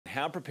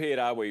How prepared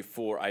are we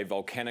for a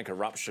volcanic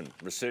eruption?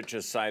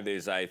 Researchers say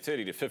there's a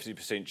 30 to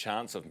 50%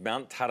 chance of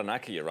Mount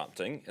Taranaki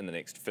erupting in the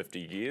next 50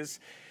 years.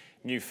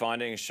 New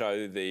findings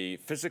show the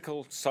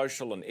physical,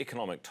 social and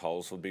economic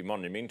tolls would be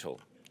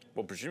monumental.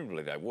 Well,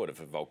 presumably they would if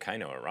a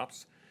volcano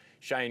erupts.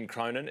 Shane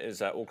Cronin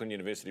is an Auckland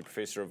University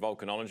Professor of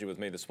Volcanology with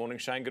me this morning.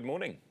 Shane, good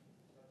morning.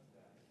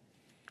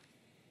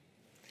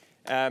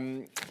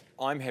 I'm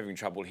having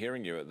trouble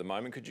hearing you at the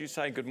moment. Could you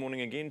say good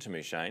morning again to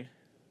me, Shane?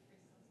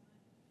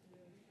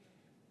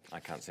 I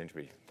can't seem to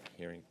be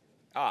hearing.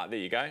 Ah, there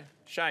you go.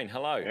 Shane,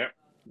 hello. Yep.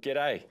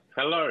 G'day.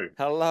 Hello.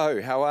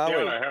 Hello, how are we?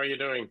 Hello, how are you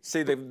doing?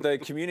 See, the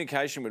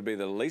communication would be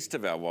the least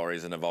of our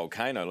worries in a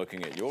volcano,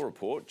 looking at your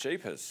report.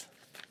 Jeepers.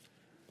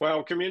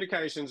 Well,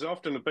 communication's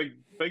often a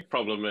big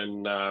problem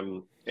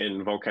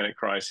in volcanic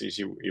crises.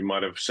 You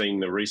might have seen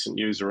the recent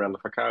news around the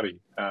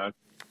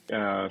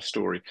Whakaari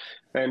story.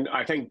 And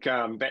I think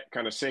that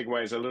kind of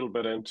segues a little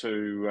bit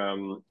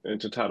into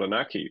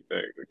Taranaki,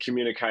 the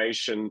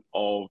communication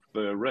of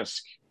the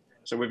risk.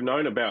 So we've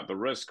known about the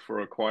risk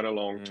for quite a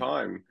long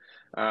time.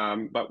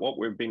 But what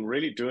we've been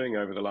really doing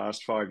over the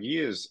last 5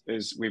 years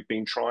is we've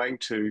been trying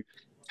to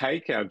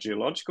take our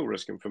geological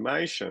risk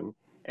information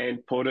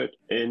and put it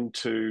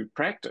into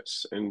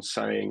practice and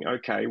saying,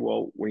 okay,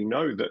 well, we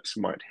know this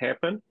might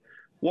happen.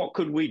 What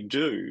could we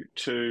do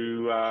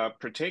to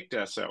protect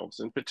ourselves?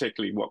 And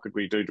particularly, what could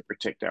we do to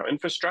protect our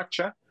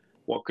infrastructure?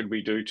 What could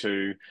we do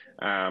to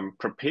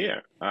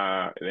prepare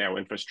our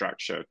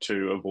infrastructure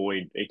to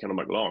avoid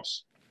economic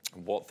loss?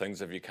 What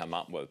things have you come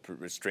up with?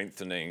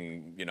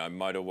 Strengthening,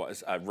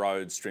 motorways,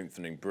 roads,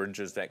 strengthening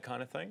bridges, that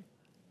kind of thing?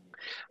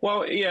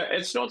 Well, yeah,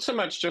 it's not so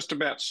much just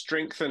about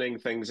strengthening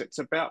things. It's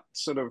about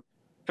sort of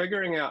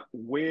figuring out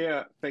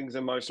where things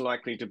are most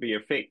likely to be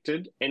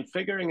affected and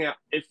figuring out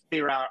if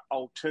there are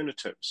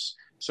alternatives.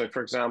 So,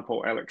 for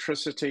example,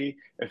 electricity,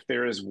 if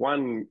there is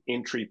one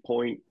entry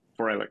point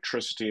for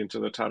electricity into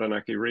the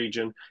Taranaki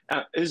region,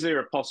 is there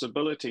a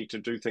possibility to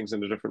do things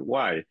in a different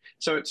way?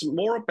 So it's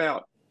more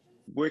about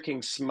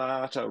working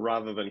smarter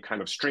rather than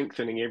kind of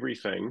strengthening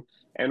everything,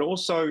 and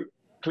also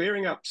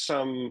clearing up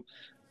some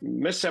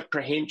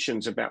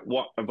misapprehensions about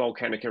what a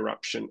volcanic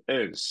eruption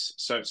is.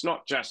 So it's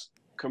not just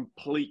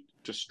complete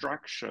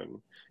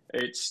destruction,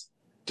 it's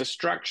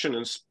destruction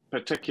in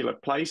particular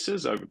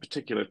places over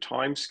particular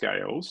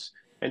timescales,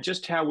 and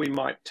just how we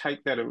might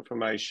take that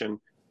information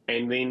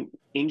and then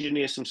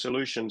engineer some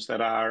solutions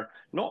that are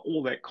not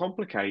all that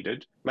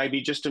complicated,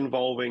 maybe just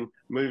involving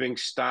moving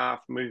staff,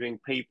 moving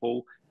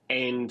people,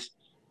 and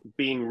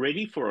being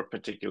ready for a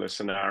particular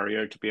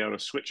scenario to be able to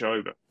switch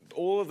over.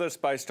 All of this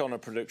based on a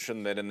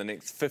prediction that in the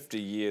next 50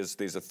 years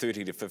there's a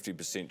 30 to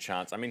 50%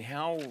 chance. I mean,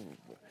 how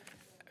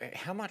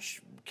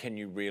much can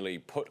you really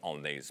put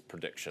on these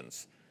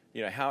predictions?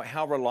 You know,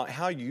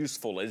 how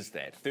useful is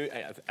that?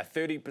 A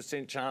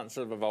 30% chance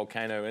of a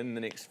volcano in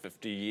the next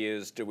 50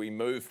 years? Do we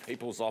move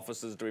people's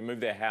offices? Do we move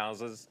their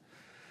houses?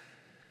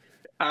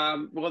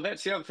 Well,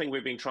 that's the other thing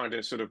we've been trying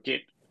to sort of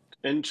get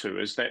into,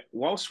 is that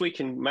whilst we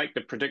can make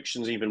the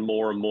predictions even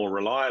more and more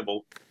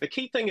reliable, the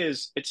key thing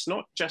is it's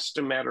not just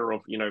a matter of,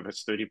 if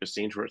it's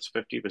 30% or it's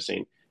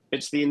 50%,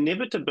 it's the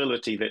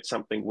inevitability that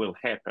something will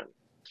happen.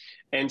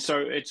 And so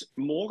it's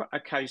more a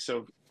case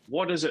of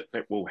what is it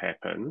that will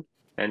happen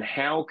and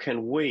how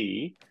can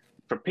we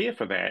prepare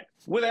for that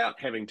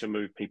without having to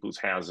move people's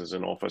houses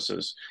and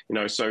offices.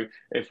 So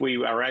if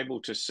we are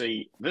able to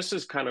see this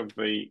is kind of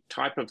the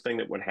type of thing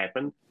that would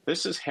happen,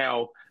 this is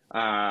how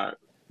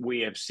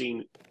we have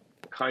seen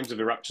kinds of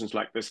eruptions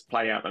like this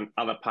play out in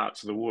other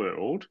parts of the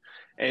world.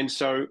 And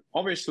so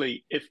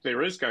obviously, if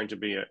there is going to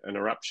be an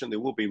eruption, there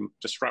will be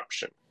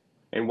disruption.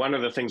 And one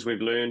of the things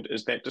we've learned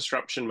is that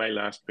disruption may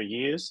last for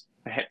years,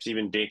 perhaps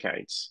even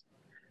decades.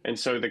 And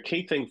so the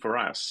key thing for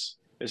us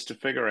is to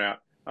figure out,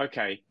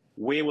 okay,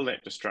 where will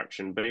that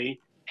destruction be?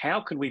 How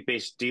could we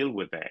best deal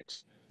with that,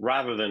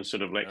 rather than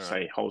sort of, let's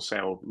say,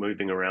 wholesale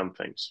moving around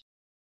things?